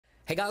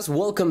Hey guys,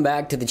 welcome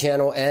back to the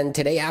channel, and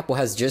today Apple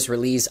has just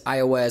released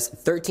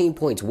iOS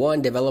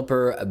 13.1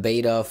 Developer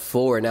Beta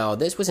 4. Now,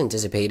 this was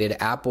anticipated.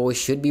 Apple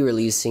should be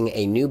releasing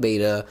a new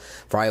beta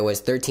for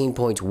iOS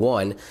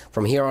 13.1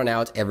 from here on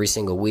out every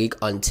single week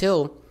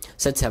until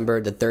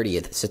September the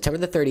 30th. September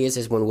the 30th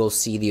is when we'll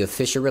see the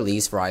official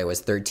release for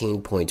iOS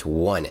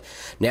 13.1.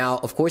 Now,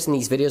 of course, in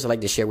these videos, I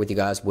like to share with you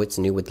guys what's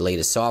new with the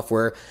latest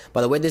software.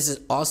 By the way, this is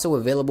also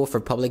available for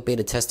public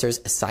beta testers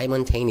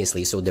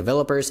simultaneously. So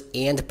developers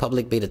and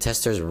public beta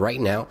testers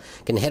right now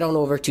can head on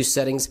over to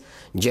Settings,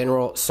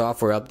 General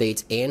Software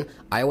Updates, and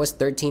iOS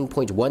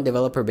 13.1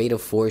 Developer Beta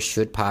 4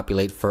 should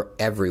populate for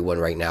everyone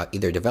right now,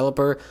 either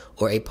developer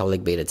or a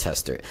public beta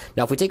tester.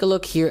 Now, if we take a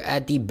look here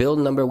at the build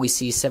number, we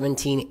see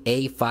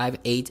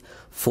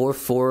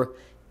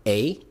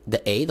 17A5844A.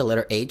 The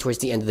letter A towards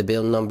the end of the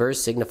build number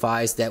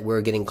signifies that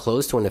we're getting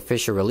close to an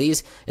official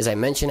release. As I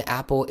mentioned,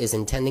 Apple is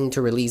intending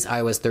to release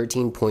iOS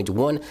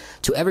 13.1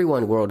 to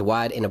everyone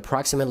worldwide in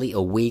approximately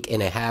a week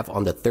and a half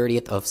on the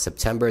 30th of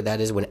September.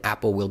 That is when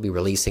Apple will be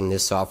releasing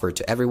this software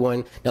to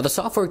everyone. Now, the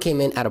software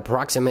came in at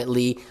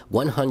approximately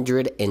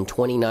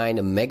 129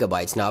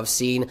 megabytes. Now, I've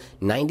seen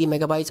 90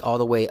 megabytes all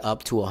the way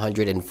up to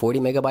 140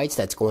 megabytes.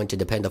 That's going to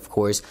depend, of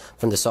course,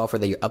 from the software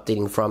that you're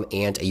updating from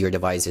and your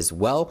device as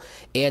well.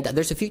 And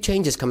there's a few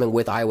changes coming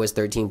with iOS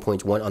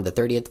 13.1 on the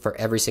 30th for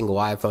every single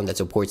iPhone that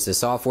supports the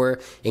software,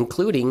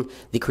 including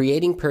the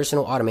creating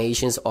personal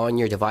automations on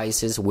your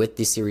devices with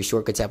the Siri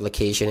Shortcuts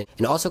application,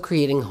 and also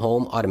creating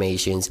home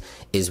automations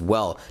as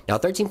well. Now,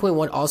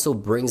 13.1 also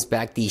brings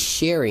back the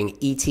sharing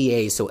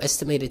ETA, so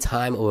estimated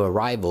time of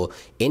arrival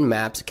in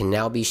Maps can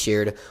now be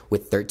shared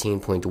with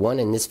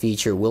 13.1, and this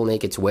feature will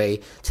make its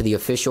way to the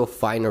official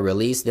final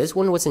release. This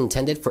one was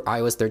intended for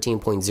iOS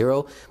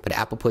 13.0, but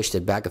Apple pushed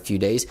it back a few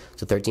days,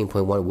 so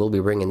 13.1 will be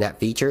bringing that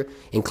feature,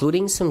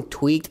 including some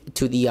tweak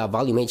to the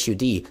Volume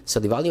HUD. So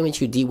the Volume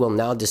HUD will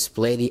now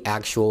display the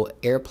actual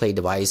AirPlay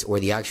device or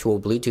the actual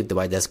Bluetooth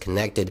device that's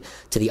connected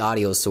to the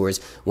audio source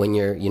when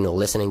you're,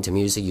 listening to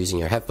music using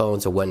your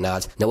headphones or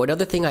whatnot. Now,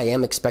 another thing I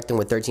am expecting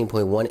with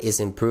 13.1 is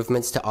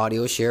improvements to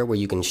audio share, where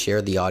you can share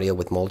the audio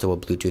with multiple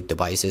Bluetooth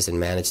devices and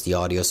manage the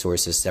audio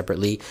sources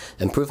separately.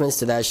 Improvements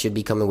to that should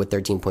be coming with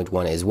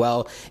 13.1 as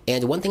well.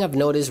 And one thing I've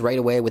noticed right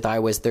away with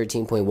iOS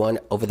 13.1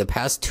 over the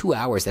past 2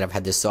 hours that I've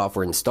had this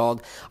software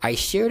installed, I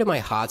shared my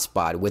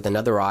hotspot with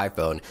another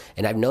iPhone,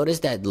 and I've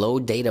noticed that low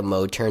data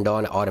mode turned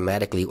on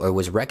automatically, or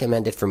was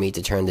recommended for me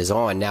to turn this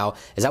on. Now,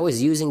 as I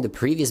was using the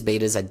previous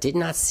betas, I did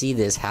not see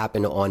this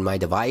happen on my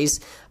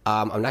device.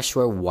 I'm not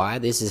sure why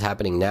this is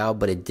happening now,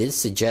 but it did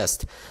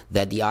suggest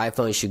that the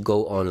iPhone should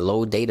go on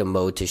low data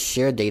mode to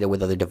share data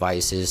with other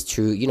devices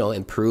to,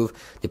 improve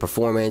the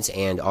performance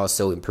and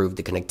also improve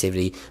the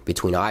connectivity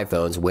between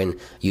iPhones when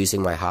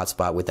using my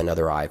hotspot with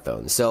another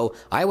iPhone. So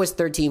iOS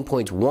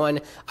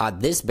 13.1,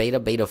 this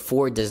beta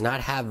 4 does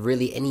not have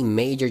really any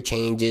major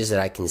changes that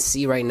I can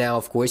see right now.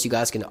 Of course, you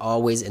guys can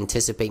always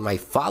anticipate my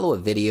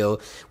follow-up video,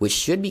 which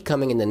should be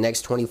coming in the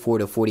next 24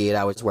 to 48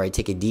 hours, where I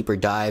take a deeper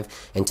dive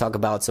and talk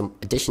about some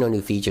additional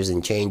new features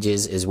and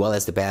changes, as well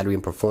as the battery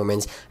and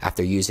performance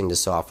after using the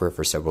software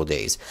for several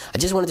days. I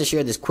just wanted to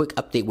share this quick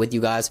update with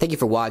you guys. Thank you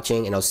for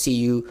watching, and I'll see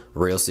you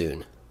real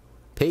soon.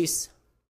 Peace.